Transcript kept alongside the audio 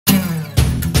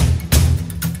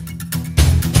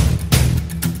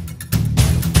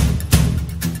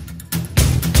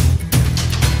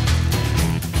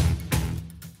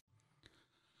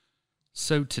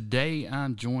So today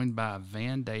I'm joined by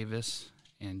Van Davis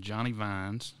and Johnny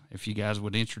Vines. If you guys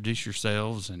would introduce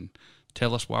yourselves and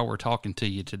tell us why we're talking to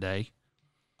you today.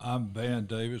 I'm Van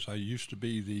Davis. I used to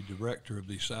be the director of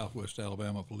the Southwest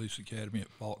Alabama Police Academy at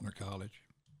Faulkner College.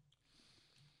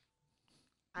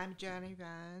 I'm Johnny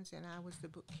Vines, and I was the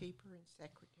bookkeeper and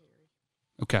secretary.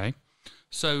 Okay.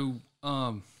 So,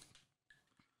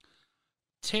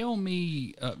 tell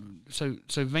me, so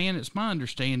Van, it's my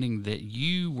understanding that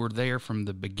you were there from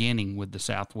the beginning with the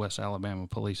Southwest Alabama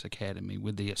Police Academy,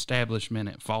 with the establishment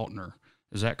at Faulkner.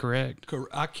 Is that correct?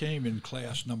 I came in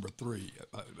class number 3.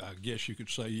 I guess you could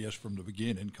say yes from the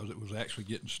beginning because it was actually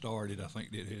getting started. I think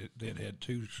they'd had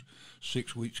 2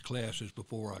 6-week classes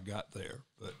before I got there,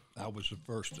 but I was the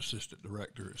first assistant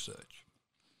director as such.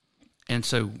 And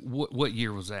so what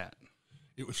year was that?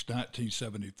 It was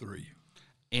 1973.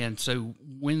 And so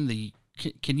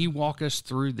can you walk us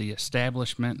through the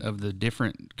establishment of the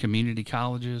different community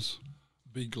colleges?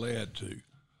 Be glad to.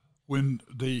 When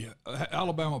the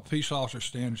Alabama Peace Officer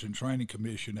Standards and Training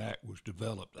Commission Act was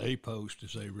developed, APOST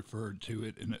as they referred to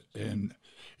it, and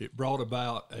it brought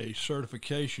about a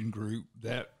certification group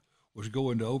that was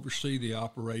going to oversee the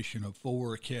operation of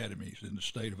 4 academies in the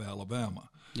state of Alabama.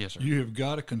 Yes, sir. You have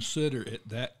got to consider at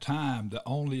that time the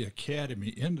only academy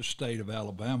in the state of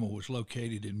Alabama was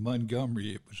located in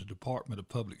Montgomery. It was a Department of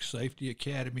Public Safety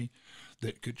academy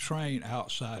that could train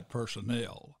outside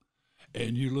personnel.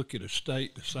 And you look at a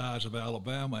state the size of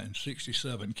Alabama and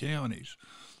 67 counties,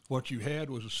 what you had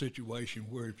was a situation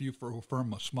where if you were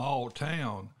from a small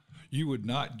town, you would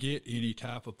not get any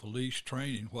type of police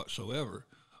training whatsoever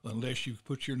unless you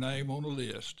put your name on a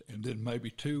list. And then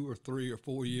maybe 2 or 3 or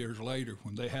 4 years later,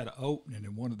 when they had an opening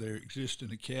in one of their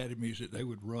existing academies that they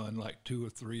would run like 2 or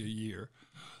 3 a year,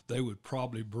 they would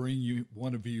probably bring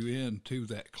one of you in to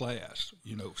that class,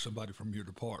 somebody from your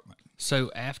department.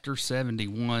 So after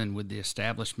 71, with the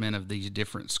establishment of these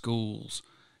different schools,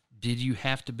 did you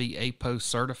have to be APOST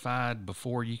certified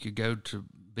before you could go to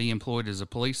be employed as a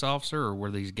police officer, or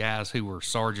were these guys who were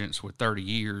sergeants with 30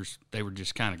 years, they were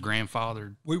just kind of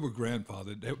grandfathered? We were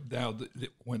grandfathered. Now,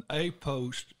 when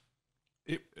APOST,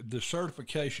 the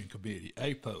certification committee,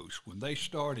 APOST, when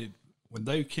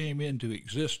they came into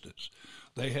existence,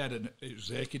 they had an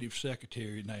executive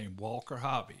secretary named Walker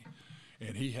Hobby,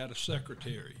 and he had a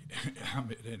secretary,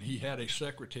 and he had a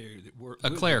secretary that worked a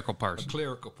clerical person. A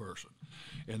clerical person.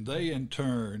 And they, in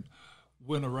turn,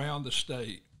 went around the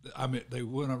state. They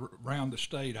went around the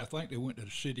state. I think they went to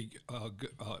the city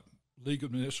League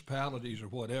of Municipalities or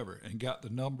whatever and got the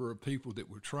number of people that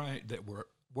were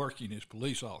working as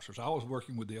police officers. I was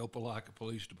working with the Opelika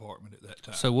Police Department at that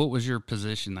time. So what was your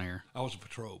position there? I was a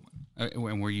patrolman.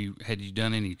 And had you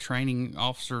done any training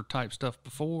officer type stuff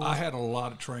before? I had a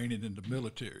lot of training in the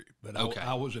military, but okay.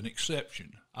 I was an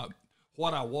exception.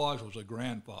 What I was a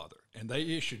grandfather, and they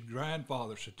issued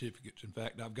grandfather certificates. In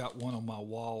fact, I've got one on my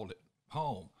wall at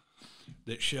home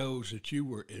that shows that you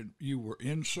were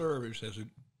in service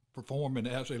performing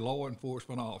as a law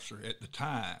enforcement officer at the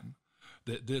time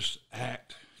that this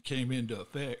act came into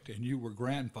effect, and you were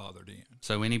grandfathered in.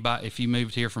 So anybody, if you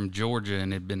moved here from Georgia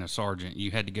and had been a sergeant,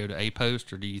 you had to go to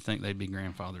APOST, or do you think they'd be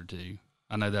grandfathered too?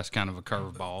 I know that's kind of a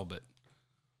curveball, but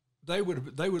they would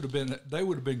have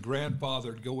been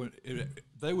grandfathered going.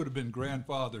 They would have been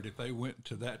grandfathered if they went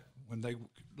to that when they.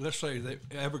 Let's say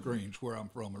Evergreen's, where I'm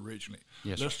from originally.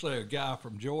 Yes, let's say a guy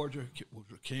from Georgia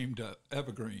came to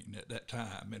Evergreen at that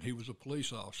time, and he was a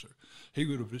police officer. He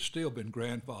would have still been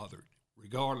grandfathered,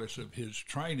 regardless of his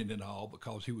training and all,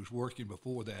 because he was working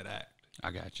before that act.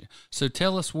 I got you. So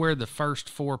tell us where the first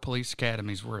 4 police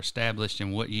academies were established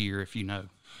and what year, if you know.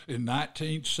 In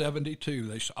 1972,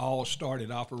 they all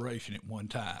started operation at one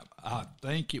time. I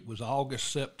think it was August,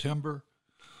 September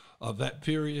of that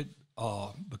period,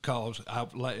 because,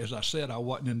 as I said, I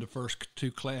wasn't in the first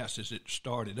 2 classes that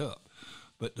started up.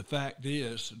 But the fact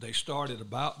is, they started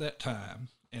about that time,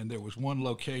 and there was one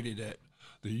located at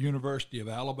the University of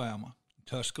Alabama,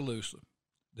 Tuscaloosa.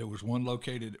 There was one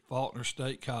located at Faulkner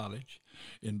State College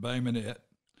in Bay Minette.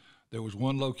 There was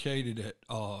one located at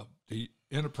the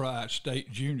Enterprise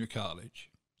State Junior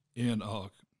College in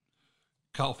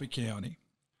Coffee County,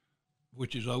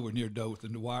 which is over near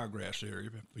Dothan, the Wiregrass area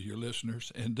for your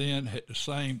listeners. And then at the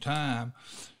same time,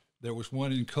 there was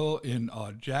one in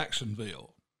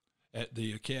Jacksonville at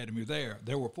the academy there.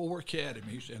 There were 4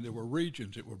 academies, and there were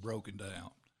regions that were broken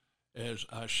down, as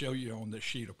I show you on this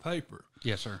sheet of paper.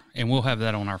 Yes, sir. And we'll have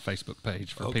that on our Facebook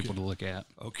page for people to look at.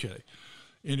 Okay.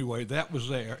 Anyway, that was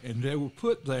there, and they were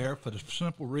put there for the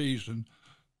simple reason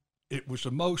it was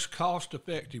the most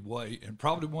cost-effective way and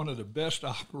probably one of the best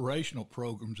operational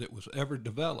programs that was ever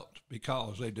developed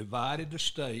because they divided the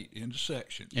state into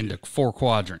sections. Into 4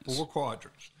 quadrants. 4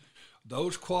 quadrants.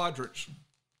 Those quadrants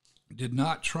did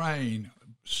not train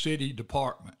city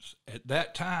departments. At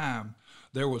that time,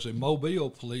 there was a Mobile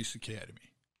Police Academy.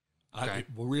 Okay. It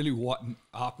really wasn't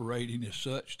operating as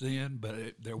such then, but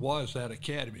there was that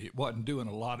academy. It wasn't doing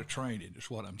a lot of training, is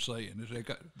what I'm saying.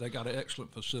 They got an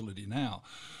excellent facility now.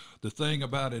 The thing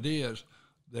about it is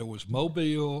there was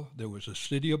Mobile, there was the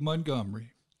city of Montgomery,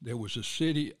 there was the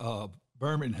city of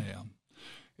Birmingham,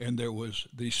 and there was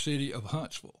the city of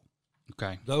Huntsville.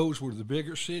 Okay. Those were the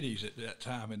bigger cities at that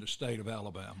time in the state of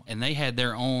Alabama. And they had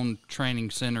their own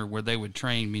training center where they would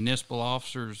train municipal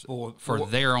officers for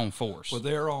their own force. For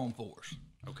their own force.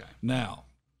 Okay. Now,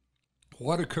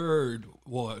 what occurred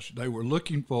was they were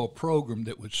looking for a program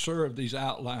that would serve these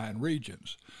outlying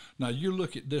regions. Now, you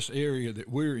look at this area that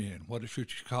we're in, what is what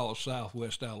you call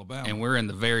Southwest Alabama. And we're in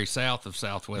the very south of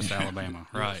Southwest Alabama,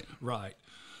 right? Yes, right.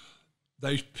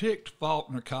 They picked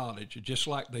Faulkner College, just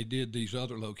like they did these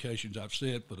other locations I've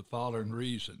said, for the following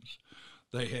reasons.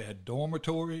 They had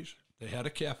dormitories, they had a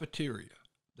cafeteria,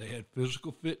 they had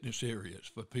physical fitness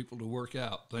areas for people to work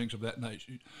out, things of that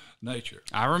nature.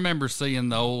 I remember seeing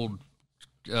the old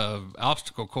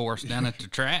obstacle course down at the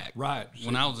track. Right.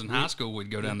 When I was in high school, we'd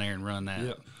go down there and run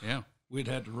that. Yeah. We'd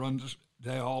had to run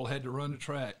they all had to run the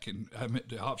track, and I meant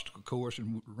the obstacle course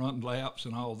and run laps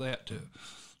and all that to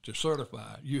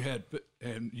certify.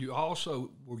 You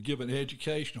also were given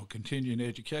continuing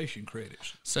education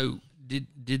credits. So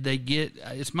did they get?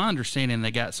 It's my understanding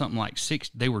they got something like 6.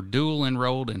 They were dual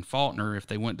enrolled in Faulkner if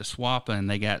they went to SWAPA, and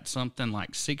they got something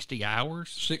like 60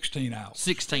 hours. 16 hours.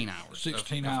 16 hours.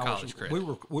 16 of hours. college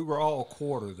credit. We were all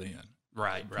quarter then.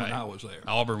 Right. When I was there.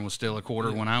 Auburn was still a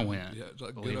quarter when I went. Yeah, it's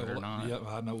like believe it or not. Yeah,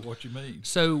 I know what you mean.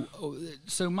 So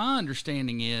my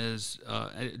understanding is,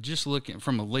 just looking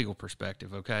from a legal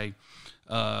perspective, okay,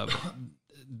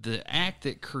 the act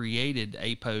that created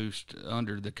APOST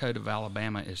under the Code of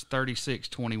Alabama is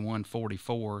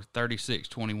 362144,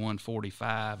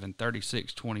 362145, and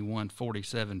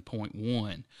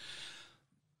 362147.1.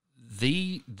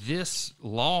 This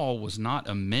law was not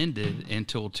amended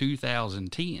until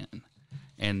 2010.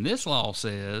 And this law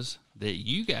says that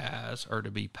you guys are to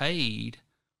be paid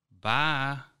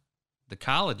by the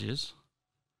colleges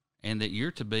and that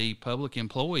you're to be public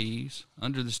employees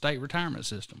under the state retirement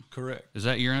system. Correct. Is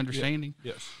that your understanding?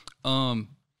 Yes.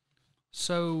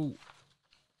 So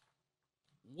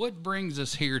what brings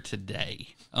us here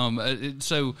today?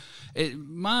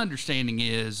 My understanding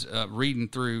is, reading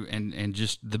through and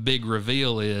just the big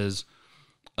reveal is,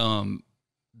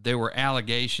 there were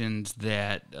allegations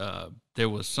that there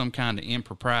was some kind of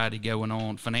impropriety going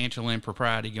on, financial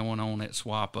impropriety going on at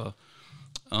SWAPA.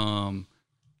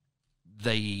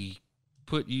 They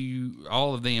put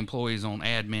all of the employees on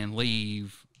admin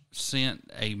leave, sent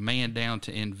a man down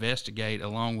to investigate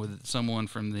along with someone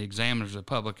from the Examiners of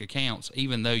Public Accounts,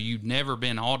 even though you'd never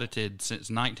been audited since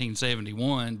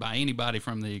 1971 by anybody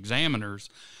from the Examiners.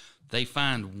 They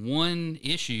find one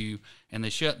issue and they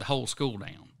shut the whole school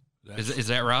down. Is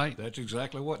that right? That's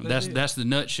exactly what that's the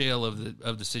nutshell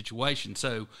of the situation.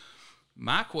 So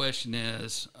my question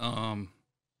is, and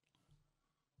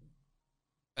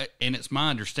it's my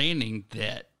understanding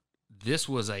that this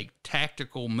was a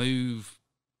tactical move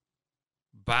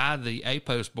by the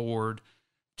APOST board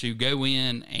to go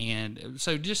in and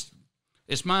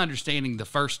it's my understanding the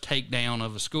first takedown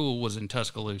of a school was in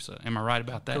Tuscaloosa. Am I right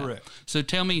about that? Correct. So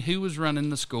tell me who was running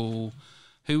the school,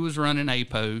 who was running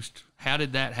APOST, how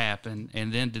did that happen,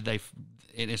 and then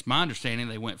it's my understanding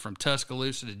they went from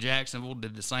Tuscaloosa to Jacksonville,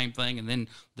 did the same thing, and then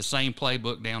the same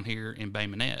playbook down here in Bay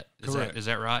Minette. Is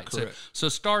that right? Correct. So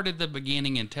start at the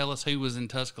beginning and tell us who was in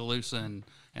Tuscaloosa and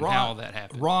how all that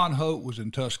happened. Ron Hope was in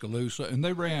Tuscaloosa, and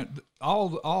they ran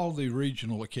all the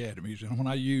regional academies. And when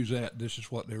I use that, this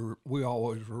is what we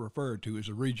always refer to as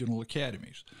the regional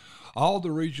academies. All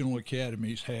the regional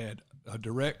academies had a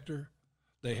director,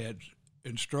 they had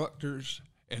instructors,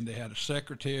 and they had a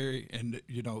secretary and,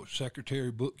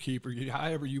 secretary, bookkeeper,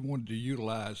 however you wanted to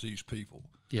utilize these people.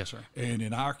 Yes, sir. And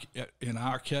in our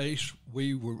case,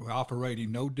 we were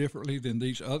operating no differently than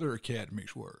these other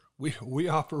academies were. We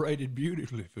operated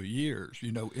beautifully for years,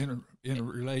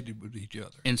 interrelated with each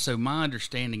other. And so my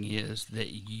understanding is that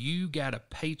you got a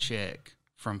paycheck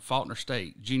from Faulkner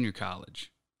State Junior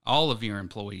College. All of your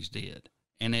employees did.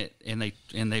 And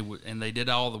they did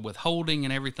all the withholding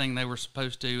and everything they were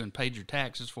supposed to, and paid your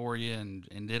taxes for you,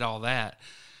 and did all that.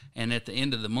 And at the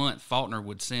end of the month, Faulkner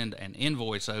would send an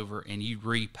invoice over, and you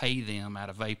repay them out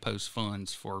of APOST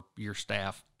funds for your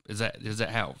staff Is that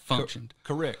how it functioned?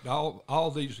 Correct.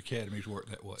 All these academies work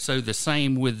that way. So the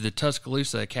same with the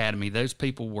Tuscaloosa Academy. Those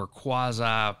people were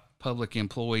quasi public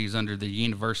employees under the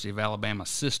University of Alabama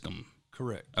system.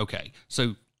 Correct. Okay.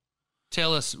 So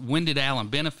tell us, when did Alan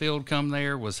Benefield come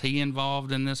there? Was he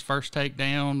involved in this first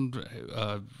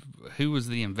takedown? Who was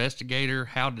the investigator?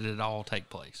 How did it all take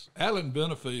place? Alan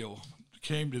Benefield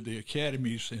came to the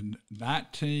academies in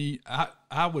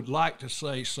I would like to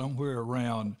say somewhere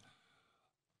around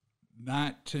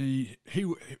 19.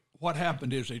 What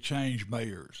happened is they changed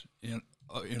mayors in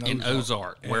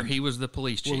Ozark, where he was the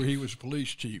police chief. Where he was police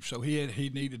chief, so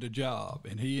he needed a job,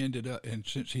 and he ended up. And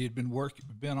since he had been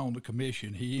on the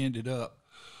commission, he ended up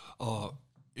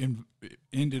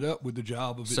with the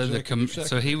job of executive secretary.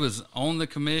 So he was on the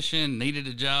commission, needed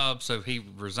a job, so he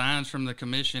resigns from the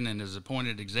commission and is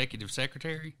appointed executive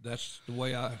secretary. That's the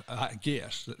way I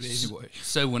guess. Anyway,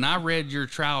 so when I read your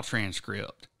trial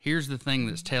transcript, here's the thing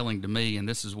that's telling to me, and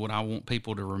this is what I want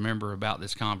people to remember about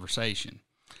this conversation.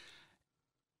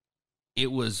 It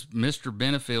was Mr.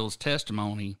 Benefield's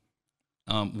testimony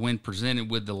when presented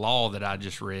with the law that I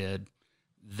just read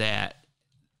that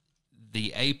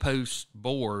the APOS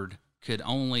board could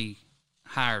only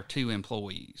hire 2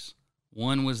 employees.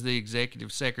 One was the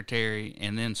executive secretary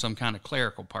and then some kind of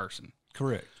clerical person.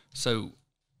 Correct. So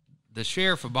the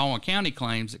sheriff of Baldwin County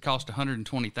claims it cost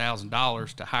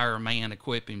 $120,000 to hire a man,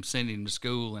 equip him, send him to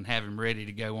school, and have him ready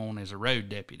to go on as a road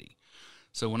deputy.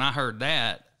 So when I heard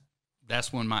that,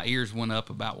 that's when my ears went up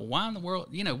about, well, why in the world,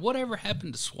 whatever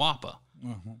happened to SWAPA?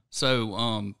 Uh-huh.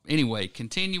 So anyway,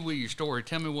 continue with your story.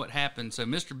 Tell me what happened. So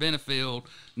Mr. Benefield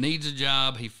needs a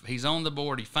job. He's on the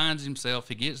board. He finds himself.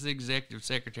 He gets the executive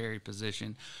secretary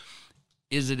position.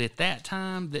 Is it at that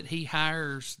time that he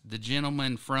hires the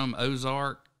gentleman from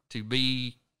Ozark to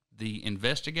be the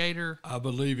investigator? I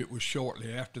believe it was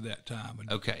shortly after that time.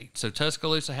 Okay, so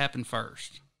Tuscaloosa happened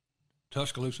first.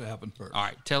 Tuscaloosa happened first. All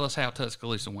right, tell us how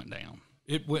Tuscaloosa went down.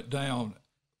 It went down,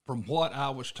 from what I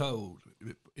was told,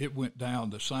 it went down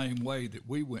the same way that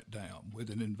we went down, with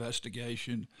an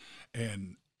investigation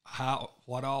and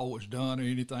what all was done or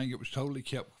anything. It was totally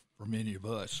kept from any of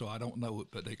us, so I don't know it,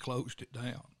 but they closed it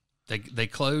down. They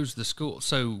closed the school.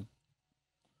 So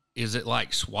is it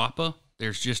like SWAPA?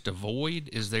 There's just a void?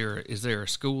 Is there a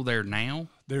school there now?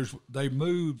 They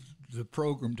moved the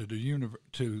program to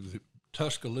the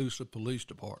Tuscaloosa Police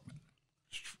Department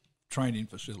training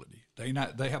facility.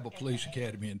 They have a police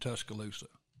academy in Tuscaloosa.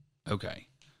 Okay.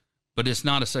 But it's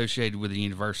not associated with the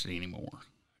university anymore.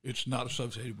 It's not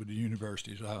associated with the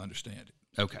university, as I understand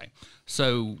it. Okay.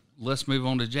 So let's move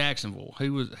on to Jacksonville.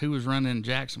 Who was running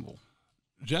Jacksonville?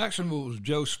 Jacksonville was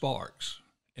Joe Sparks,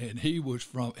 and he was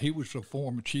the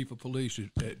former chief of police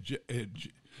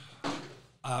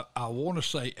I want to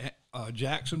say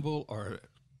Jacksonville, or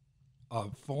a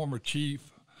former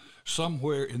chief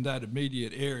somewhere in that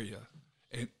immediate area,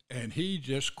 and he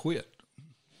just quit.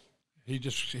 He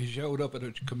showed up at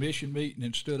a commission meeting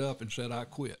and stood up and said, "I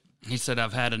quit." He said,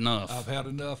 "I've had enough. I've had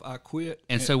enough. I quit."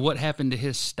 And so what happened to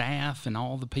his staff and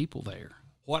all the people there?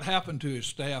 What happened to his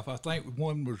staff? I think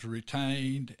one was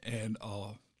retained, and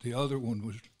the other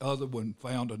one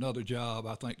found another job.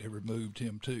 I think they removed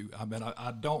him too. I mean,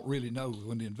 I don't really know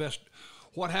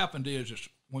what happened is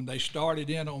when they started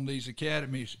in on these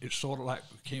academies, it sort of like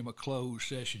became a closed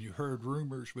session. You heard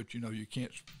rumors, but you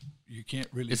can't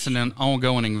really. It's an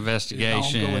ongoing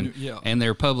investigation, yeah. And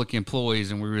they're public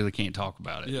employees, and we really can't talk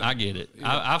about it. Yeah. I get it.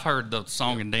 Yeah. I've heard the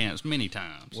song and dance many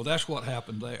times. Well, that's what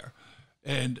happened there,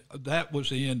 and that was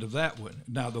the end of that one.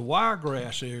 Now the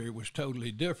Wiregrass area was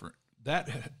totally different.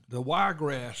 The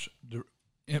Wiregrass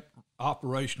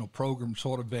operational program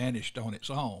sort of vanished on its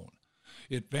own.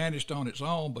 It vanished on its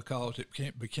own because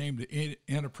it became the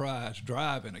Enterprise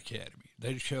Driving Academy.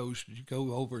 They chose to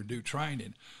go over and do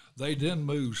training. They then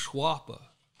moved SWAPA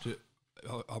to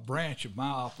a branch of my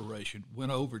operation,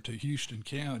 went over to Houston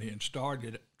County and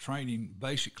started training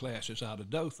basic classes out of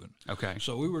Dothan. Okay.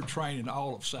 So we were training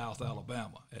all of South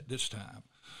Alabama at this time.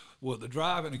 Well, the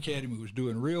driving academy was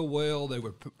doing real well. They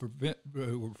were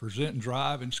presenting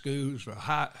driving schools,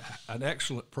 an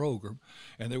excellent program,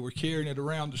 and they were carrying it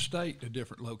around the state to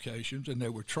different locations, and they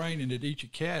were training at each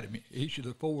academy, each of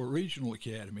the 4 regional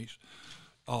academies,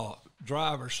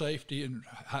 driver safety and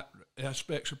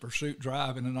aspects of pursuit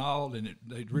driving and all, and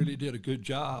they really did a good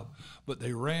job. But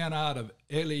they ran out of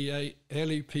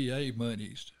LEPA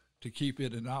monies to keep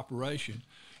it in operation,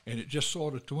 and it just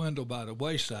sort of dwindled by the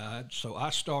wayside. So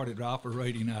I started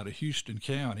operating out of Houston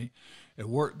County and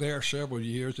worked there several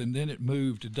years, and then it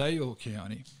moved to Dale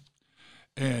County.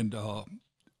 And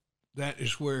that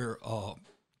is where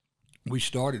we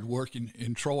started working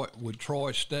in Troy with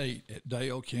Troy State at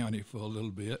Dale County for a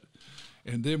little bit,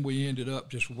 and then we ended up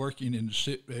just working in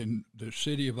the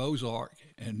city of Ozark,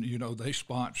 and they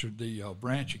sponsored the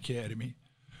Branch Academy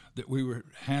that we were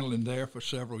handling there for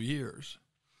several years.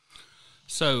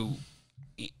 So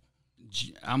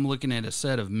I'm looking at a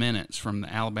set of minutes from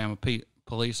the Alabama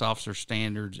Police Officer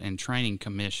Standards and Training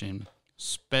Commission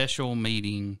special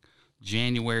meeting,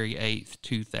 January 8th,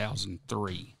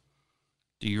 2003.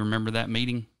 Do you remember that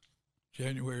meeting?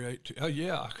 January 8th. Oh,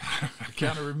 yeah. I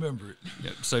kind of remember it.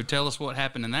 Yep. So tell us what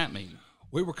happened in that meeting.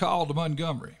 We were called to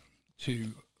Montgomery to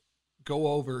go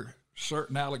over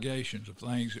certain allegations of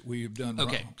things that we have done wrong.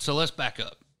 Okay, so let's back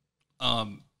up.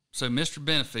 So Mr.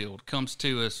 Benefield comes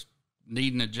to us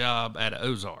needing a job at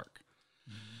Ozark.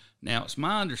 Mm-hmm. Now, it's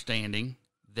my understanding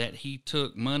that he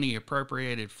took money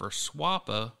appropriated for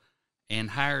SWAPA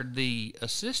and hired the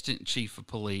assistant chief of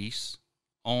police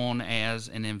on as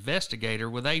an investigator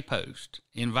with APOST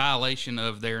in violation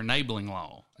of their enabling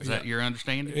law. Is that your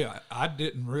understanding? Yeah, I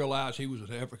didn't realize he was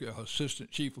an assistant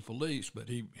chief of police, but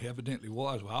he evidently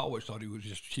was. I always thought he was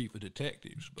just chief of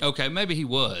detectives. But. Okay, maybe he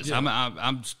was. Yeah.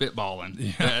 I'm spitballing.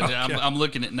 Yeah, okay. I'm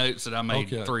looking at notes that I made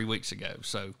 3 weeks ago.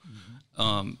 So,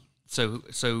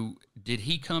 so did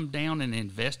he come down and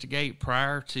investigate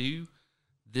prior to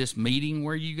this meeting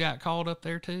where you got called up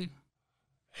there too?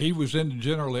 He was in the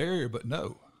general area, but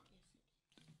no.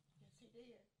 Yes, he did.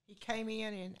 He came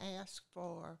in and asked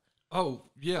for. Oh,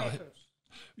 yeah. Papers.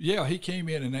 Yeah, he came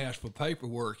in and asked for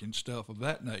paperwork and stuff of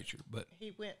that nature, but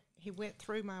he went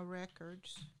through my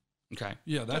records. Okay.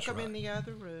 Yeah, that's took right. them in the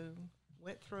other room,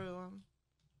 went through them,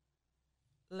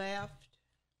 left,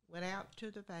 went out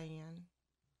to the van,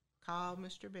 called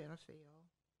Mr. Benefield,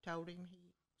 told him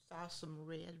he saw some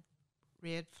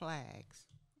red flags.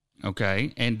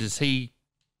 Okay, and does he?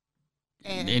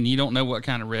 And you don't know what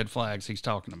kind of red flags he's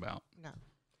talking about? No.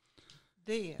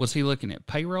 Then was he looking at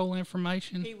payroll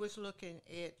information? He was looking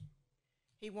at.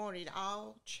 He wanted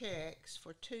all checks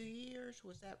for 2 years.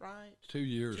 Was that right? 2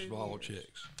 years of all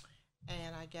checks.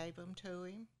 And I gave them to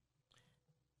him.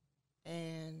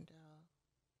 And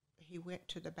he went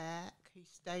to the back. He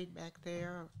stayed back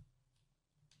there,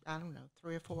 I don't know,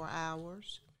 3 or 4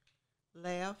 hours.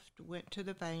 Left, went to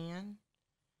the van.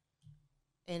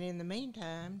 And in the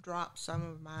meantime, dropped some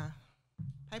of my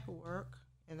paperwork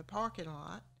in the parking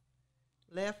lot.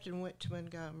 Left and went to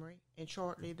Montgomery, and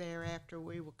shortly thereafter,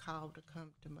 we were called to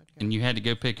come to Montgomery. And you had to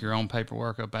go pick your own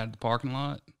paperwork up out of the parking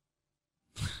lot?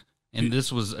 And this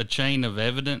was a chain of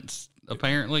evidence,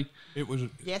 apparently? It was.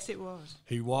 Yes, it was.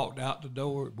 He walked out the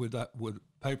door with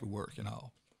paperwork and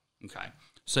all. Okay.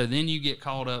 So then you get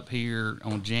called up here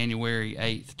on January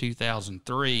 8th,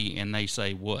 2003, and they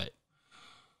say what?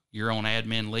 You're on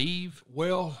admin leave?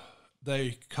 Well,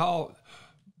 they called...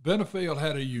 Benefield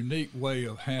had a unique way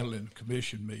of handling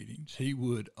commission meetings. He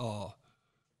would,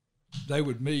 they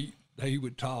would meet, he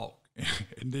would talk,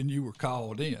 and then you were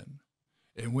called in.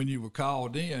 And when you were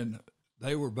called in,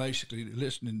 they were basically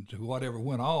listening to whatever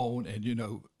went on, and,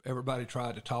 everybody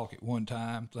tried to talk at one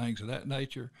time, things of that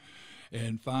nature.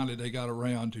 And finally they got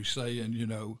around to saying,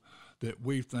 that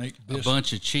we think this... A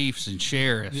bunch of chiefs and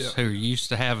sheriffs who are used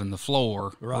to having the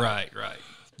floor. Right.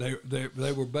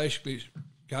 They were basically...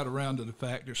 got around to the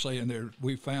fact they're saying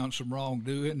we found some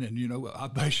wrongdoing, and I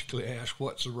basically asked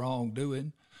what's the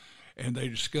wrongdoing, and they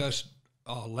discussed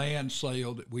a land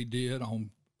sale that we did on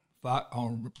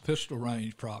Pistol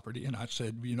Range property, and I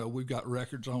said, we've got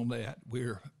records on that.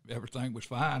 Everything was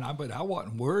fine. But I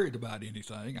wasn't worried about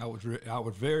anything. I was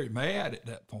very mad at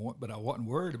that point, but I wasn't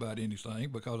worried about anything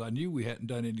because I knew we hadn't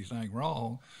done anything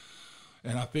wrong.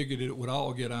 And I figured it would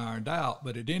all get ironed out.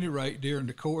 But at any rate, during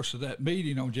the course of that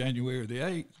meeting on January the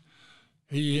 8th,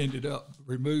 he ended up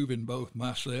removing both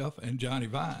myself and Johnny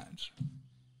Vines.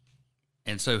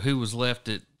 And so who was left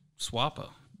at SWAPA?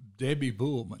 Debbie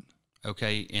Bullman.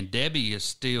 Okay, and Debbie is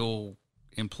still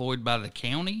employed by the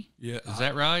county? Yeah. Is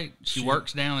that right? She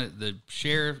works down at the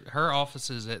sheriff. Her office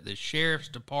is at the Sheriff's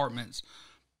Department's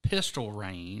Pistol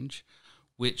Range,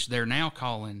 which they're now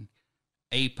calling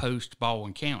APOST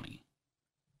Baldwin County.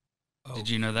 Oh, did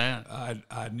you know that?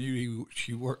 I knew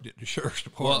she worked at the Sheriff's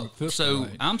Department. Well, so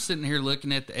I'm sitting here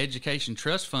looking at the Education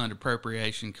Trust Fund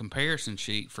appropriation comparison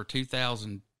sheet for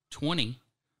 2020,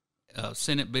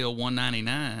 Senate Bill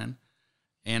 199,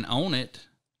 and on it,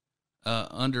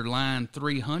 under line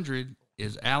 300,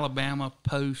 is Alabama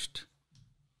Post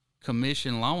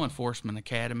Commission Law Enforcement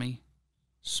Academy,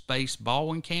 space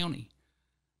Baldwin County,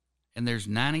 and there's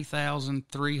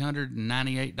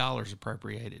 $90,398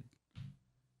 appropriated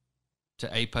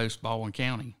to A Post Baldwin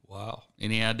County. Wow.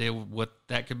 Any idea what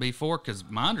that could be for? Because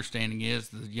my understanding is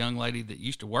the young lady that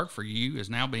used to work for you is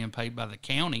now being paid by the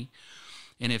county.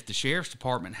 And if the sheriff's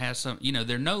department has some,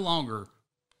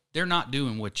 they're not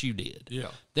doing what you did. Yeah.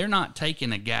 They're not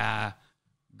taking a guy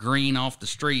green off the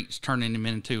streets, turning him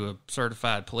into a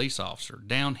certified police officer.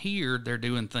 Down here, they're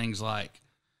doing things like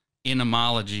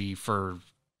entomology for,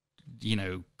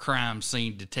 crime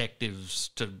scene detectives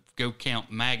to go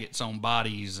count maggots on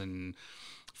bodies and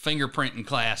fingerprinting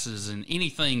classes and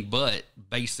anything but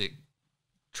basic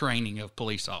training of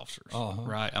police officers,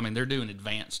 right? I mean, they're doing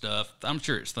advanced stuff. I'm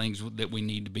sure it's things that we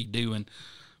need to be doing,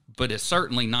 but it's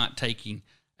certainly not taking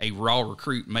a raw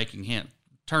recruit,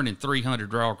 turning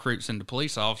 300 raw recruits into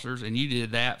police officers. And you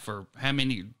did that for how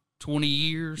many, 20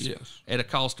 years? Yes. At a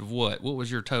cost of what? What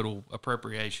was your total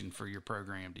appropriation for your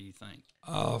program, do you think?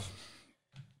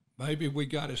 Maybe we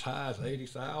got as high as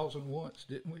 80,000 once,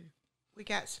 didn't we? We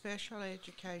got special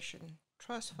education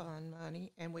trust fund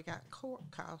money, and we got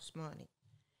court cost money.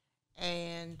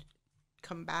 And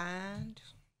combined,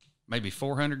 maybe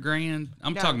 $400,000.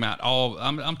 I'm No. talking about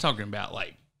I'm talking about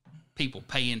like people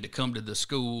paying to come to the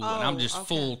school, and I'm just okay.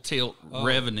 full tilt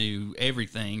revenue,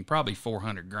 everything. Probably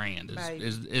 $400,000 Maybe.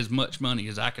 is as much money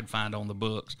as I could find on the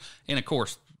books. And of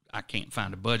course, I can't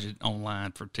find a budget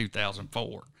online for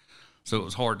 2004, so it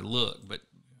was hard to look. But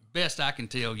best I can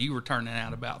tell, you were turning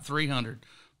out about 300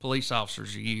 police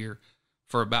officers a year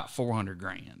for about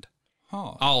 $400,000.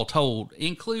 Huh. All told,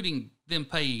 including them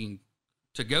paying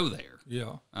to go there.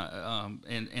 Yeah.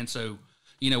 And so,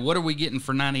 what are we getting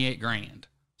for $98,000?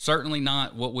 Certainly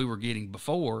not what we were getting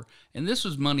before. And this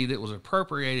was money that was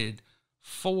appropriated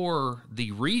for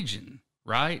the region,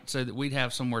 right? So that we'd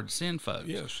have somewhere to send folks.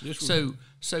 Yes.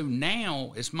 So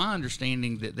now it's my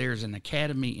understanding that there's an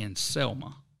academy in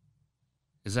Selma.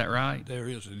 Is that right? There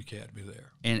is an academy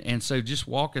there. And so just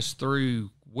walk us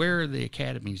through, where are the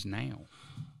academies now?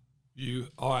 The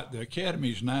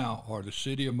academies now are the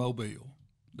city of Mobile.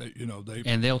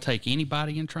 And they'll take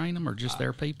anybody and train them, or just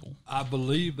their people? I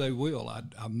believe they will.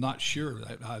 I'm not sure.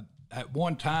 At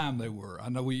one time they were. I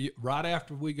know right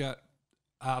after we got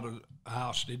out of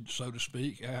ousted, so to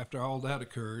speak, after all that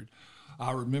occurred,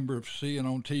 I remember seeing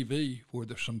on TV where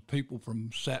there's some people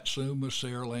from Satsuma,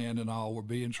 Saraland, and all were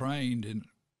being trained in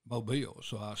Mobile.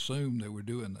 So I assume they were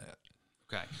doing that.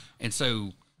 Okay. And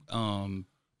so,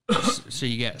 so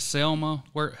you got Selma.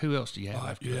 Who else do you have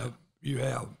after that? You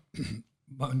have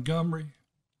Montgomery.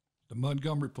 The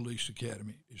Montgomery Police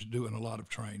Academy is doing a lot of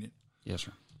training. Yes,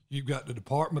 sir. You've got the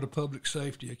Department of Public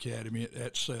Safety Academy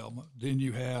at Selma. Then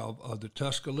you have the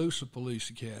Tuscaloosa Police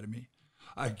Academy.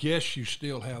 I guess you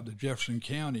still have the Jefferson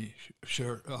County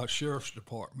Sheriff's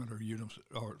Department or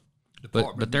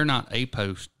department. But they're not A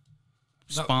Post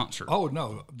sponsored. Oh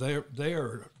no,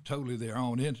 they're totally their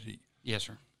own entity. Yes,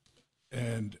 sir.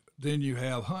 And then you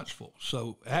have Huntsville.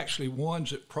 So actually, ones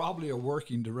that probably are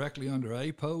working directly under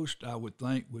A Post, I would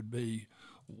think, would be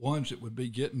ones that would be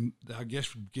getting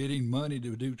money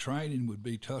to do training would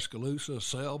be Tuscaloosa,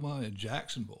 Selma, and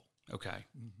Jacksonville. Okay.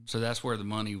 Mm-hmm. So that's where the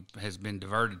money has been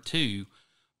diverted to.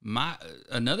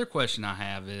 Another question I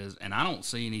have is, and I don't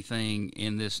see anything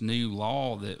in this new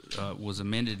law that was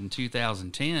amended in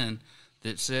 2010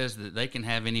 that says that they can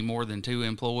have any more than 2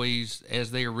 employees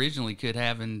as they originally could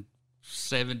have in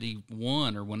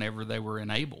 71 or whenever they were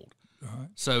enabled. All right.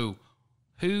 So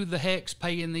who the heck's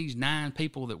paying these 9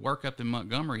 people that work up in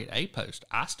Montgomery at A Post?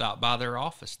 I stopped by their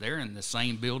office. They're in the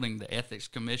same building the Ethics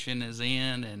Commission is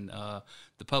in and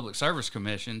the Public Service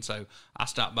Commission. So I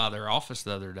stopped by their office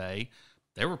the other day.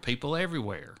 There were people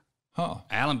everywhere. Huh.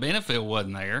 Alan Benefield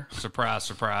wasn't there. Surprise,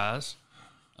 surprise.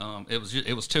 It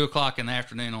was 2:00 in the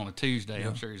afternoon on a Tuesday. Yeah.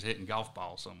 I'm sure he's hitting golf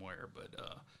balls somewhere, but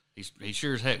he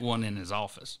sure as heck wasn't in his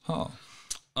office. Huh.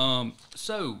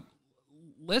 So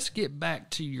let's get back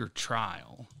to your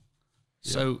trial.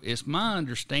 Yeah. So it's my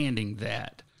understanding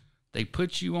that they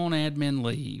put you on admin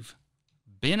leave.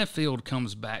 Benefield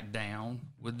comes back down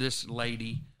with this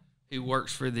lady who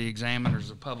works for the Examiners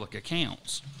of Public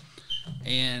Accounts.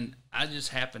 And I just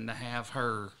happened to have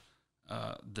her,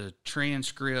 the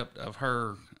transcript of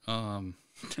her, of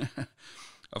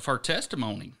her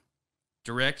testimony,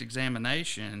 direct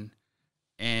examination.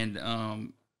 And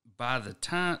by the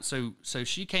time, so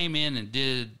she came in and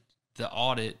did the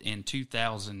audit in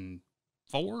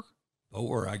 2004?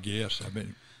 I guess.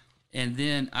 And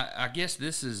then I guess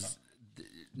this is,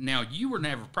 now you were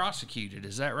never prosecuted,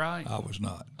 is that right? I was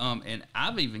not. And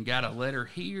I've even got a letter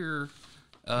here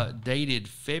dated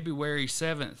February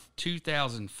 7th,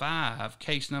 2005,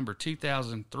 case number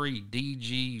 2003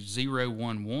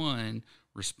 DG011,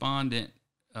 respondent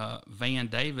Van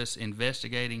Davis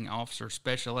investigating officer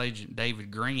Special Agent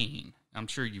David Green. I'm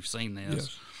sure you've seen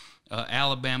this. Yes.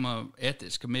 Alabama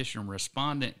Ethics Commission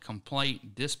respondent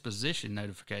complaint disposition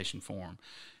notification form.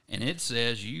 And it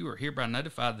says you are hereby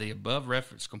notified the above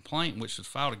referenced complaint, which was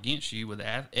filed against you with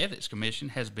the Ethics Commission,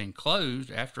 has been closed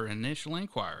after an initial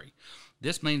inquiry.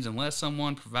 This means unless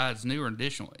someone provides new or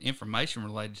additional information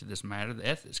related to this matter, the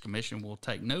Ethics Commission will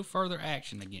take no further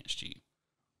action against you.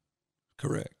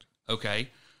 Correct. Okay.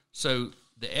 So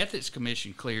the Ethics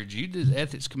Commission cleared you. Did the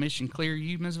Ethics Commission clear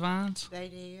you, Ms. Vines? They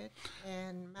did,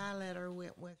 and my letter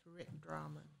went with Rick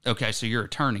Drummond. Okay, so your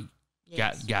attorney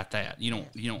Yes. got that. You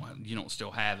don't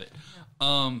still have it.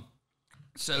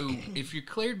 So if you're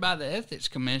cleared by the Ethics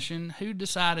Commission, who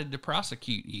decided to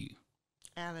prosecute you?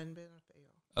 Alan Benefield.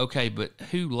 Okay, but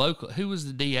who was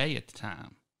the DA at the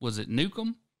time? Was it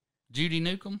Newcomb? Judy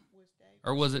Newcomb?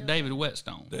 Or was it David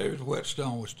Whetstone? David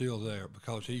Whetstone was still there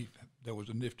because there was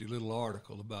a nifty little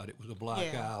article about it. It was a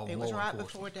black eye on it was law right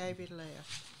enforcement before David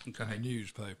left. Okay. in the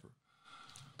newspaper.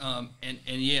 And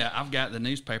yeah, I've got the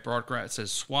newspaper article right. It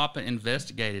says SWAPA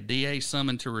investigated. DA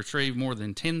summoned to retrieve more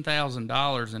than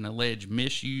 $10,000 in alleged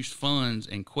misused funds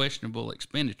and questionable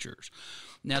expenditures.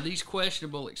 Now, these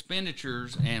questionable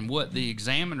expenditures and what the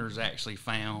examiners actually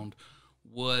found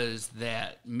was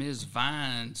that Ms.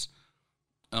 Vines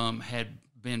had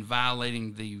been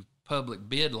violating the public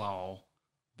bid law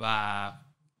by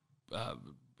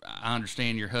I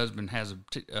understand your husband has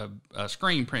a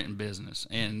screen printing business,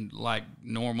 and like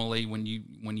normally when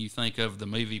you think of the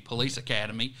movie Police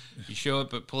Academy, you show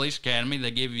up at Police Academy,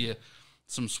 they give you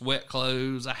some sweat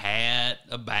clothes, a hat,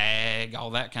 a bag,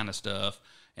 all that kind of stuff.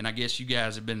 And I guess you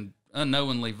guys have been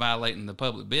unknowingly violating the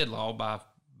public bid law by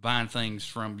buying things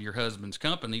from your husband's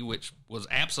company, which was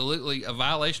absolutely a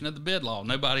violation of the bid law.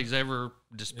 Nobody's ever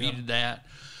disputed that.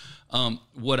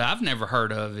 What I've never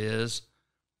heard of is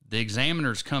the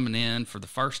examiner's coming in for the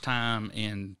first time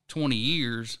in 20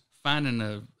 years,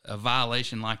 finding a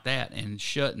violation like that and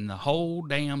shutting the whole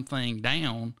damn thing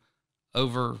down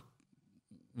over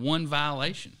one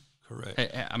violation. Correct.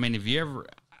 I mean, have you ever...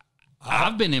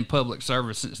 I've been in public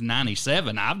service since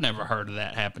 97. I've never heard of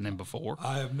that happening before.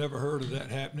 I have never heard of that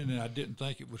happening, and I didn't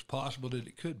think it was possible that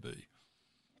it could be.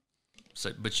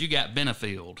 So, but you got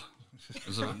Benefield.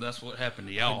 So that's what happened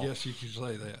to y'all. I guess you could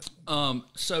say that.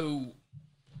 So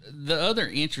the other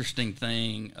interesting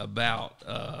thing about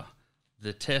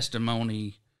the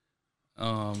testimony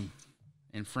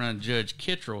in front of Judge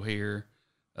Kittrell here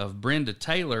of Brenda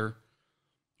Taylor,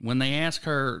 when they asked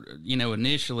her,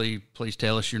 initially, please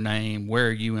tell us your name, where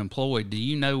are you employed? Do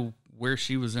you know where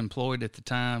she was employed at the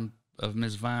time of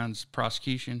Ms. Vine's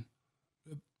prosecution?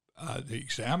 The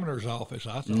examiner's office,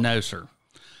 I thought. No, sir.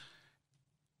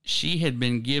 She had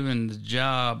been given the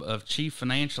job of chief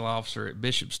financial officer at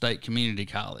Bishop State Community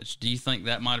College. Do you think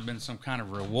that might have been some kind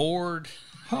of reward?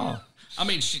 Huh. I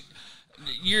mean,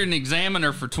 you're an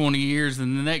examiner for 20 years,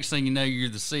 and the next thing you know, you're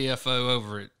the CFO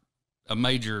over at a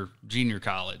major junior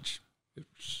college.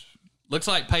 Looks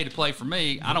like pay to play for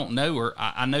me. I don't know her.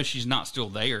 I know she's not still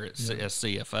there as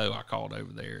CFO. I called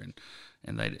over there,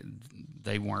 and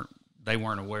they weren't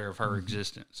aware of her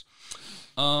existence.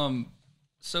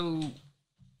 So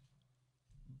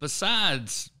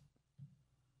besides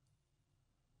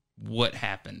what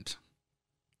happened,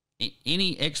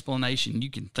 any explanation you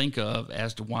can think of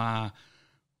as to why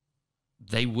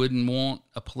they wouldn't want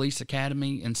a police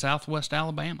academy in Southwest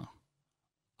Alabama?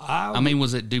 I mean,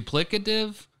 was it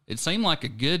duplicative? It seemed like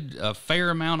a fair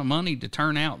amount of money to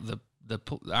turn out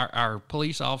our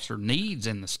police officer needs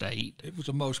in the state. It was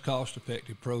the most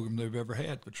cost-effective program they've ever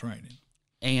had for training.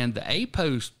 And the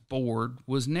APOS board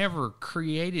was never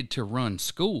created to run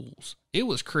schools. It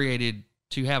was created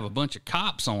to have a bunch of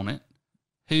cops on it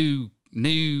who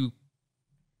knew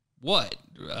the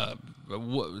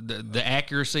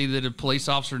accuracy that a police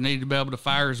officer needed to be able to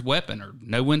fire his weapon, or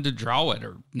know when to draw it,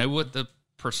 or know what the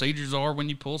procedures are when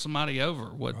you pull somebody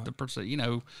over,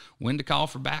 when to call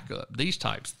for backup, these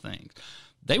types of things.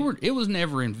 It was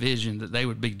never envisioned that they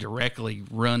would be directly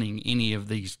running any of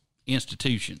these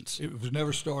institutions. It was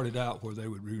never started out where they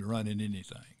would be running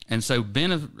anything. And so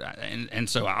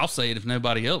so I'll say it if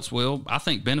nobody else will. I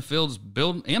think Benefield's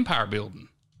empire building.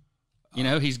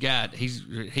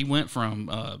 He went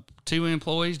from 2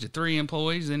 employees to 3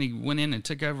 employees. Then he went in and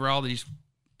took over all these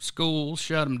schools,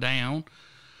 shut them down,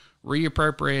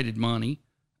 reappropriated money.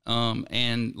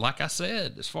 And like I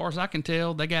said, as far as I can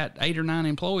tell, they got 8 or 9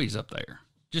 employees up there,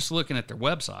 just looking at their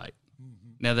website.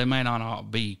 Mm-hmm. Now, they may not all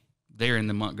be there in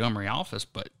the Montgomery office,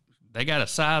 but they got a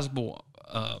sizable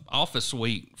office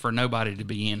suite for nobody to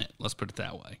be in it. Let's put it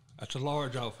that way. That's a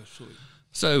large office suite.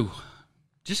 So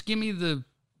just give me the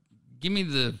give me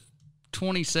the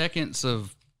 20 seconds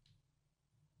of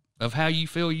how you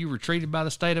feel you were treated by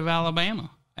the state of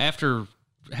Alabama after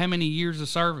how many years of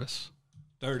service?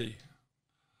 30.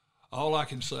 All I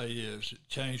can say is it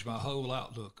changed my whole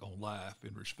outlook on life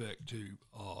in respect to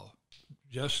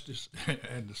justice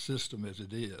and the system as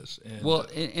it is. And, well,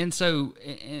 and so,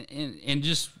 and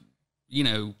just, you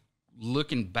know,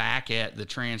 looking back at the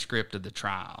transcript of the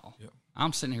trial, Yep.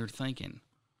 I'm sitting here thinking,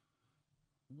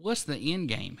 what's the end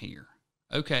game here?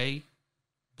 Okay,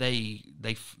 they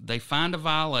find a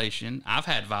violation. I've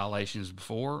had violations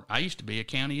before. I used to be a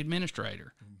county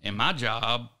administrator, and my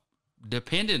job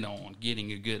depended on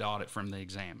getting a good audit from the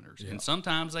examiners. Yeah. And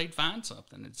sometimes they'd find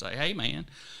something and say, hey, man,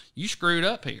 you screwed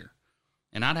up here.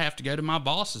 And I'd have to go to my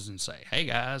bosses and say, hey,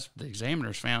 guys, the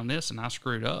examiners found this and I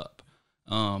screwed up.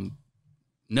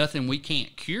 Nothing we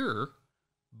can't cure.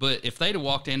 But if they'd have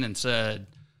walked in and said,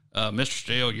 Mr.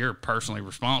 Steele, you're personally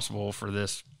responsible for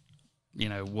this, you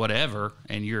know, whatever,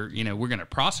 and you're, you know, we're going to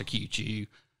prosecute you,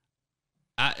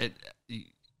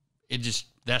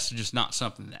 that's just not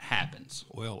something that happens.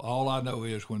 well, all I know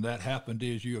is when that happened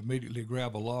is you immediately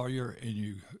grab a lawyer and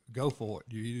you go for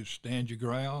it. You either stand your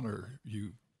ground or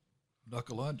you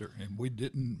knuckle under, and we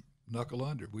didn't knuckle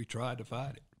under. We tried to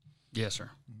fight it. Yes,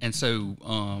 sir. And so,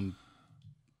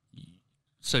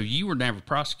 so you were never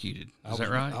prosecuted, is that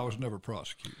right? I was never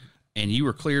prosecuted. And you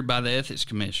were cleared by the Ethics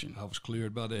Commission, I was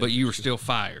cleared by that. but you were still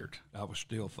fired. I was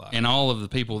still fired. And all of the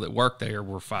people that worked there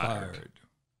were fired.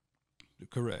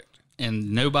 Correct.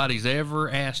 And nobody's ever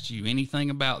asked you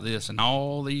anything about this in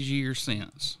all these years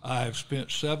since. I have spent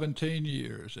 17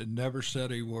 years and never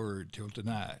said a word till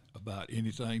tonight about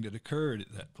anything that occurred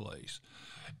at that place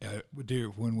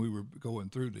when we were going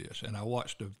through this. And I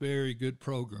watched a very good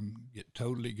program get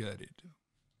totally gutted.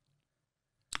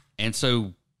 And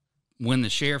so when the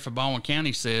sheriff of Baldwin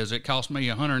County says it cost me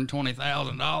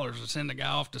 $120,000 to send a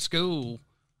guy off to school,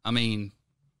 I mean,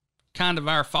 kind of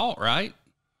our fault, right?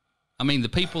 I mean, the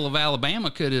people of Alabama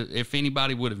could have, if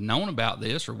anybody would have known about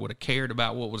this or would have cared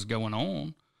about what was going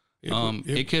on,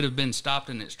 it could have been stopped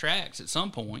in its tracks at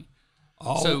some point.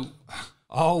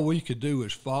 All we could do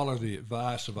is follow the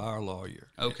advice of our lawyer.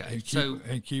 Okay,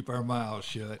 and keep our mouths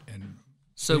shut. And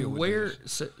so deal with where,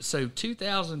 this. so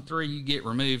 2003 you get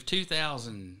removed,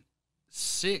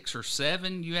 2006 or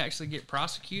 7 you actually get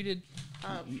prosecuted.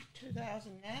 2009,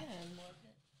 wasn't it?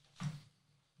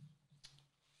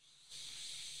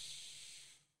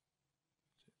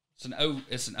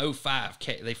 It's an 05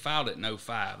 case. They filed it in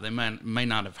 05. They may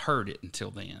not have heard it until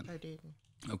then. I didn't.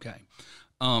 Okay.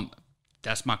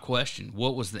 That's my question.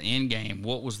 What was the end game?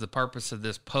 What was the purpose of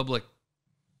this public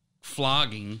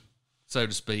flogging, so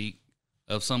to speak,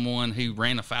 of someone who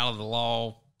ran afoul of the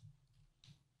law?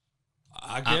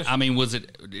 I guess. I mean, was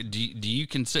it? Do you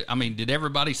consider? I mean, did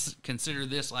everybody consider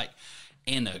this like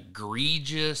an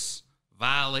egregious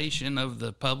violation of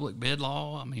the public bid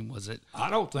law? I mean, was it?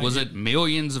 I don't think. Was it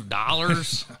millions of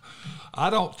dollars? I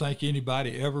don't think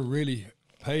anybody ever really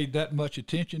paid that much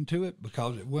attention to it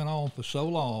because it went on for so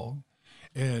long.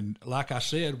 And like I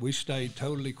said, we stayed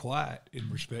totally quiet in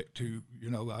respect to,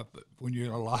 when you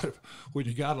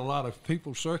got a lot of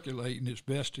people circulating, it's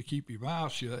best to keep your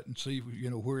mouth shut and see,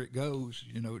 where it goes,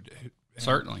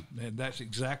 Certainly. And that's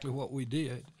exactly what we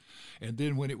did. And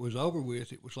then when it was over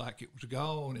with, it was like it was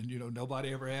gone, and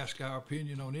nobody ever asked our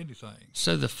opinion on anything.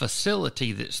 So the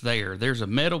facility that's there's a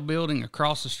metal building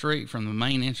across the street from the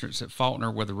main entrance at Faulkner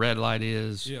where the red light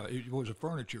is. Yeah, it was a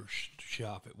furniture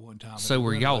shop at one time. So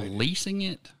were y'all leasing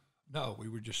it? No, we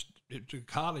were the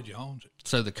college owns it.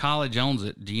 So the college owns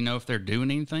it. Do you know if they're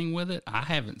doing anything with it? I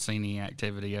haven't seen any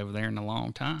activity over there in a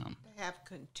long time. They have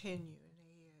continued.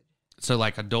 So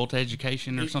like adult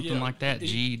education or something like that,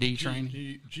 GED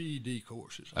training? GED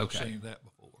courses. Okay. I've seen that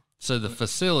before. So the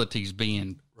facility's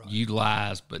being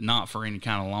utilized, but not for any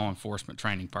kind of law enforcement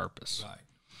training purpose. Right.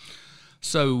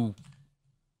 So,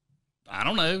 I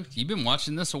don't know. You've been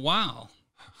watching this a while.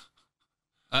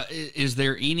 Is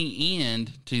there any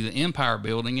end to the Empire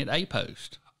Building at A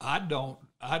Post? I don't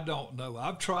know.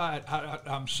 I've tried.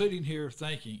 I'm sitting here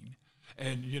thinking,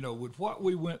 and, with what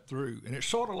we went through, and it's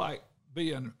sort of like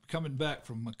coming back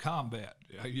from combat,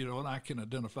 and I can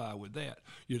identify with that.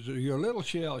 You're a little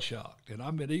shell shocked, and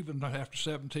even after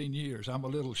 17 years, I'm a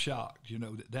little shocked.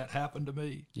 That happened to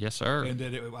me. Yes, sir. And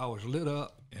that I was lit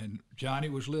up, and Johnny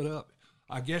was lit up.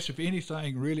 I guess if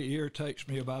anything really irritates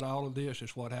me about all of this,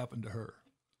 it's what happened to her.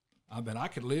 I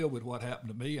could live with what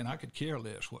happened to me, and I could care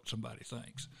less what somebody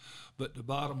thinks. But the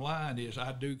bottom line is,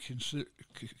 I do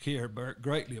care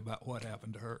greatly about what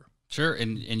happened to her. Sure,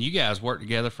 and you guys worked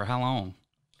together for how long?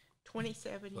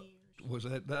 27 years. Was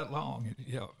that long?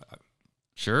 Yeah.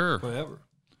 Sure. Forever.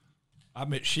 I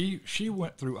mean, she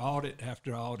went through audit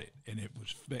after audit, and it was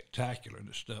spectacular,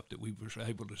 the stuff that we were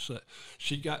able to say.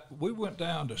 We went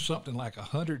down to something like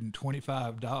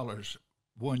 $125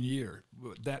 one year.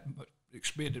 That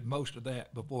expended most of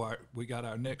that before we got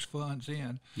our next funds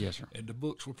in. Yes, sir. And the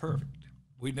books were perfect.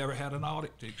 We never had an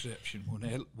audit exception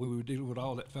when we were dealing with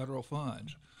all that federal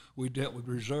funds. We dealt with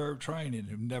reserve training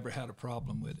and never had a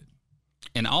problem with it.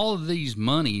 And all of these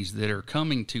monies that are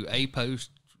coming to APOST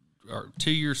or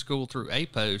to your school through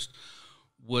APOST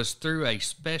was through a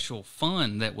special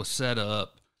fund that was set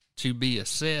up to be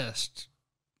assessed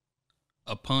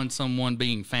upon someone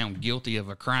being found guilty of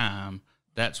a crime.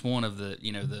 That's one of the,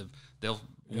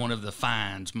 one of the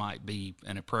fines might be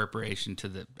an appropriation to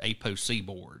the APOC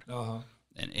board. Uh-huh.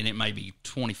 And it may be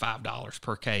 $25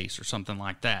 per case or something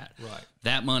like that. Right.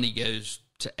 That money goes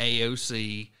to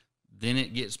AOC, then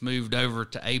it gets moved over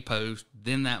to APOST,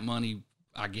 then that money,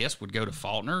 I guess, would go to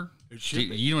Faulkner. It should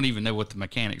be. You don't even know what the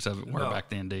mechanics of it were back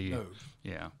then, do you? No.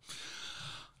 Yeah.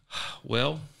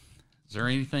 Well, is there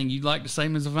anything you'd like to say,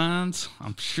 Ms. Vines?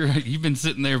 I'm sure you've been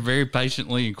sitting there very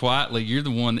patiently and quietly. You're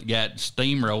the one that got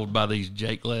steamrolled by these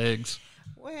Jake legs.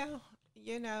 Well,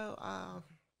 no,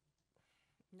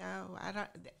 I don't.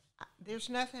 There's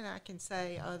nothing I can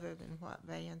say other than what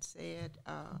Van said.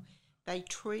 They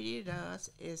treated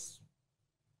us as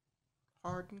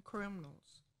hardened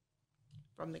criminals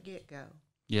from the get-go.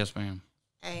 Yes, ma'am.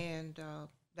 And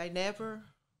they never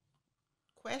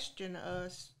questioned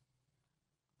us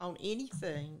on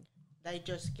anything. They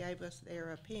just gave us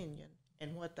their opinion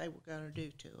and what they were going to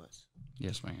do to us.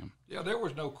 Yes, ma'am. Yeah, there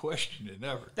was no questioning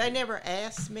ever. They never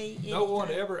asked me anything. No one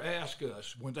ever asked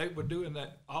us when they were doing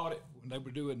that audit, when they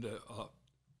were doing the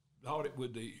audit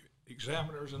with the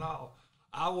examiners and all.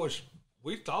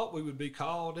 We thought we would be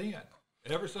called in.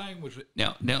 Everything was.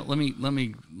 Now let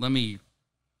me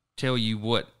tell you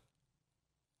what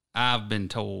I've been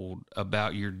told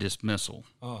about your dismissal.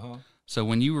 Uh-huh. So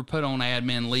when you were put on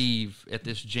admin leave at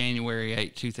this January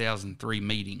 8, 2003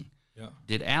 meeting, Yeah.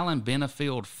 did Alan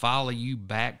Benefield follow you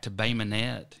back to Bay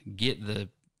Minette, get the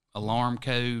alarm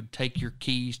code, take your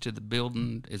keys to the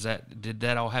building? Did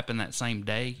that all happen that same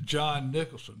day? John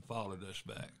Nicholson followed us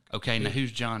back. Okay, now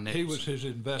who's John Nicholson? He was his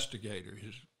investigator.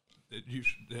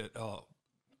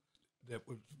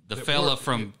 The fella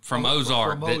from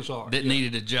Ozark that yeah.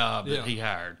 needed a job that Yeah. he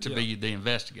hired to be the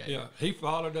investigator. Yeah, he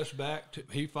followed us back.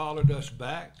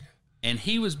 And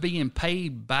he was being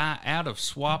paid out of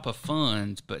swap of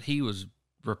funds, but he was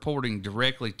reporting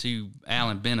directly to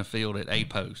Alan Benefield at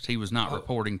APOST. He was not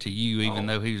reporting to you, even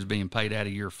though he was being paid out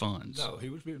of your funds. No,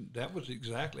 that was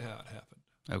exactly how it happened.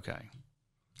 Okay.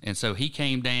 And so he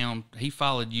came down, he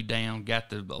followed you down, got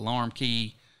the alarm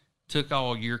key, took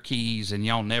all your keys, and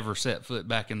y'all never set foot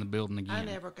back in the building again. I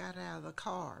never got out of the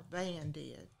car. Van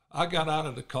did. I got out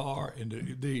of the car, and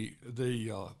the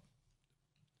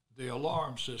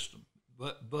alarm system,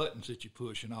 buttons that you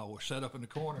push and all were set up in the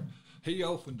corner. He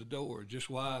opened the door just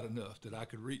wide enough that I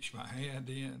could reach my hand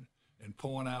in and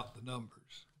point out the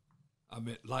numbers. I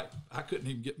mean, like I couldn't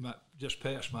even get just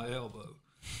past my elbow,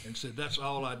 and said, "That's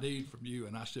all I need from you."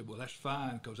 And I said, "Well, that's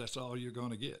fine, because that's all you're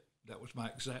going to get." That was my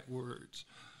exact words.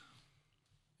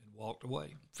 And walked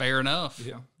away. Fair enough.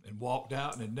 Yeah, and walked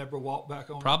out and never walked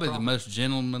back on. Probably the most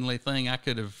gentlemanly thing I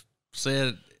could have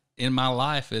said in my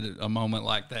life at a moment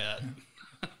like that.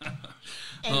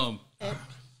 And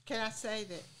can I say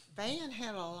that Van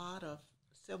had a lot of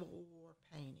Civil War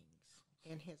paintings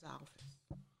in his office,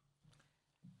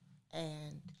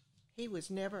 and he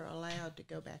was never allowed to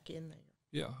go back in there.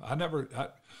 Yeah,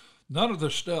 none of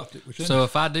the stuff that was in So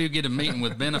if I do get a meeting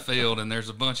with Benefield and there's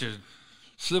a bunch of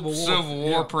Civil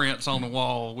War prints on the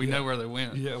wall, we know where they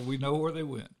went. Yeah, we know where they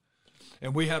went.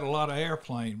 And we had a lot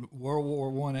of World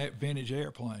War I vintage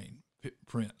airplane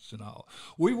prints and all.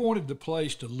 We wanted the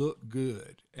place to look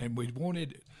good, and we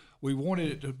wanted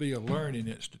it to be a learning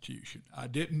institution.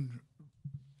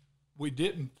 We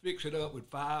didn't fix it up with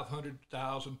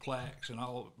 500,000 plaques and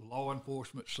all law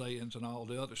enforcement sayings and all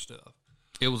the other stuff.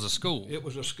 It was a school. It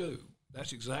was a school.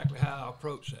 That's exactly how I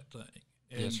approached that thing.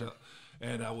 And, Yes, sir.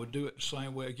 And I would do it the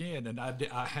same way again. And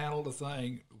I handled the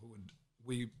thing.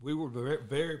 We were very,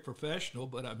 very professional,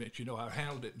 but I mean, I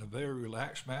handled it in a very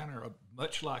relaxed manner,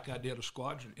 much like I did a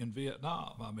squadron in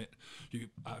Vietnam. I mean,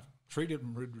 I treated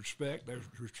them with respect. They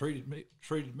treated me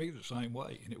the same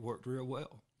way, and it worked real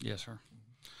well. Yes, sir.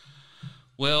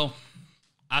 Well,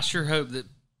 I sure hope that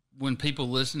when people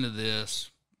listen to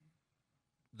this,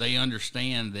 they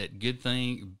understand that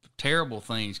terrible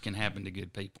things can happen to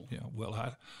good people. Yeah,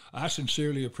 well, I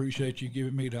sincerely appreciate you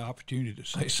giving me the opportunity to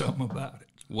say something about it.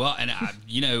 Well, and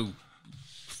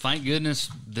thank goodness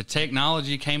the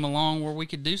technology came along where we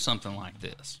could do something like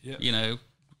this. Yes. You know,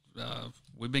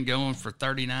 we've been going for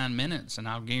 39 minutes, and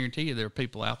I'll guarantee you there are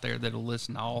people out there that will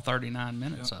listen to all 39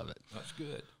 minutes of it. That's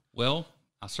good. Well,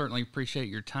 I certainly appreciate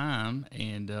your time,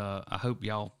 and I hope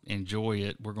y'all enjoy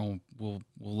it. We'll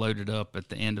load it up at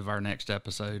the end of our next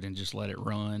episode and just let it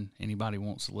run. Anybody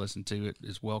wants to listen to it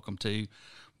is welcome to.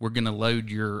 We're going to load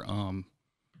your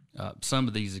some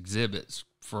of these exhibits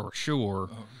for sure,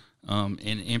 and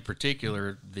in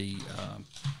particular the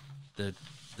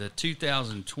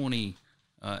 2020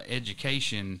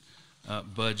 education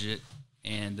budget,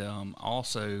 and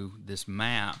also this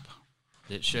map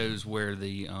that shows where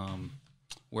the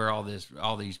where all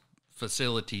these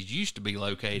facilities used to be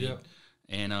located. Yep.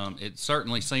 And it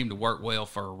certainly seemed to work well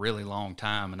for a really long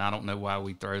time. And I don't know why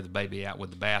we throw the baby out with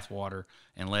the bathwater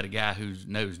and let a guy who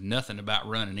knows nothing about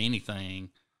running anything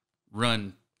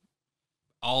run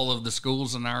all of the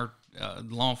schools in our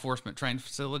law enforcement training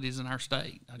facilities in our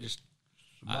state.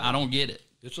 I don't get it.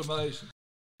 It's amazing.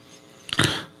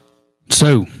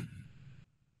 So,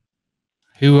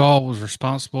 who all was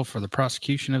responsible for the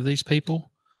prosecution of these people?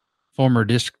 Former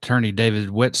District Attorney David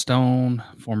Whetstone,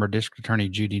 former District Attorney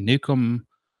Judy Newcomb,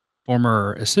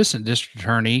 former Assistant District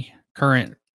Attorney,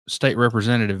 current State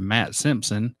Representative Matt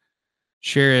Simpson,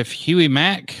 Sheriff Huey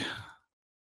Mack,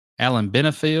 Alan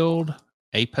Benefield,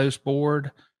 APOST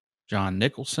Board, John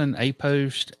Nicholson,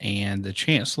 APOST, and the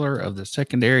Chancellor of the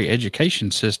Secondary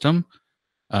Education System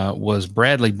was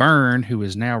Bradley Byrne, who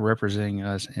is now representing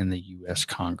us in the U.S.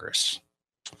 Congress.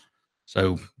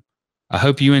 So I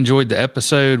hope you enjoyed the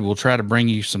episode. We'll try to bring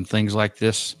you some things like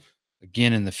this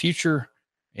again in the future,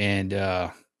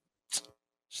 and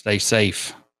stay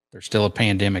safe. There's still a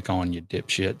pandemic on, you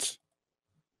dipshits.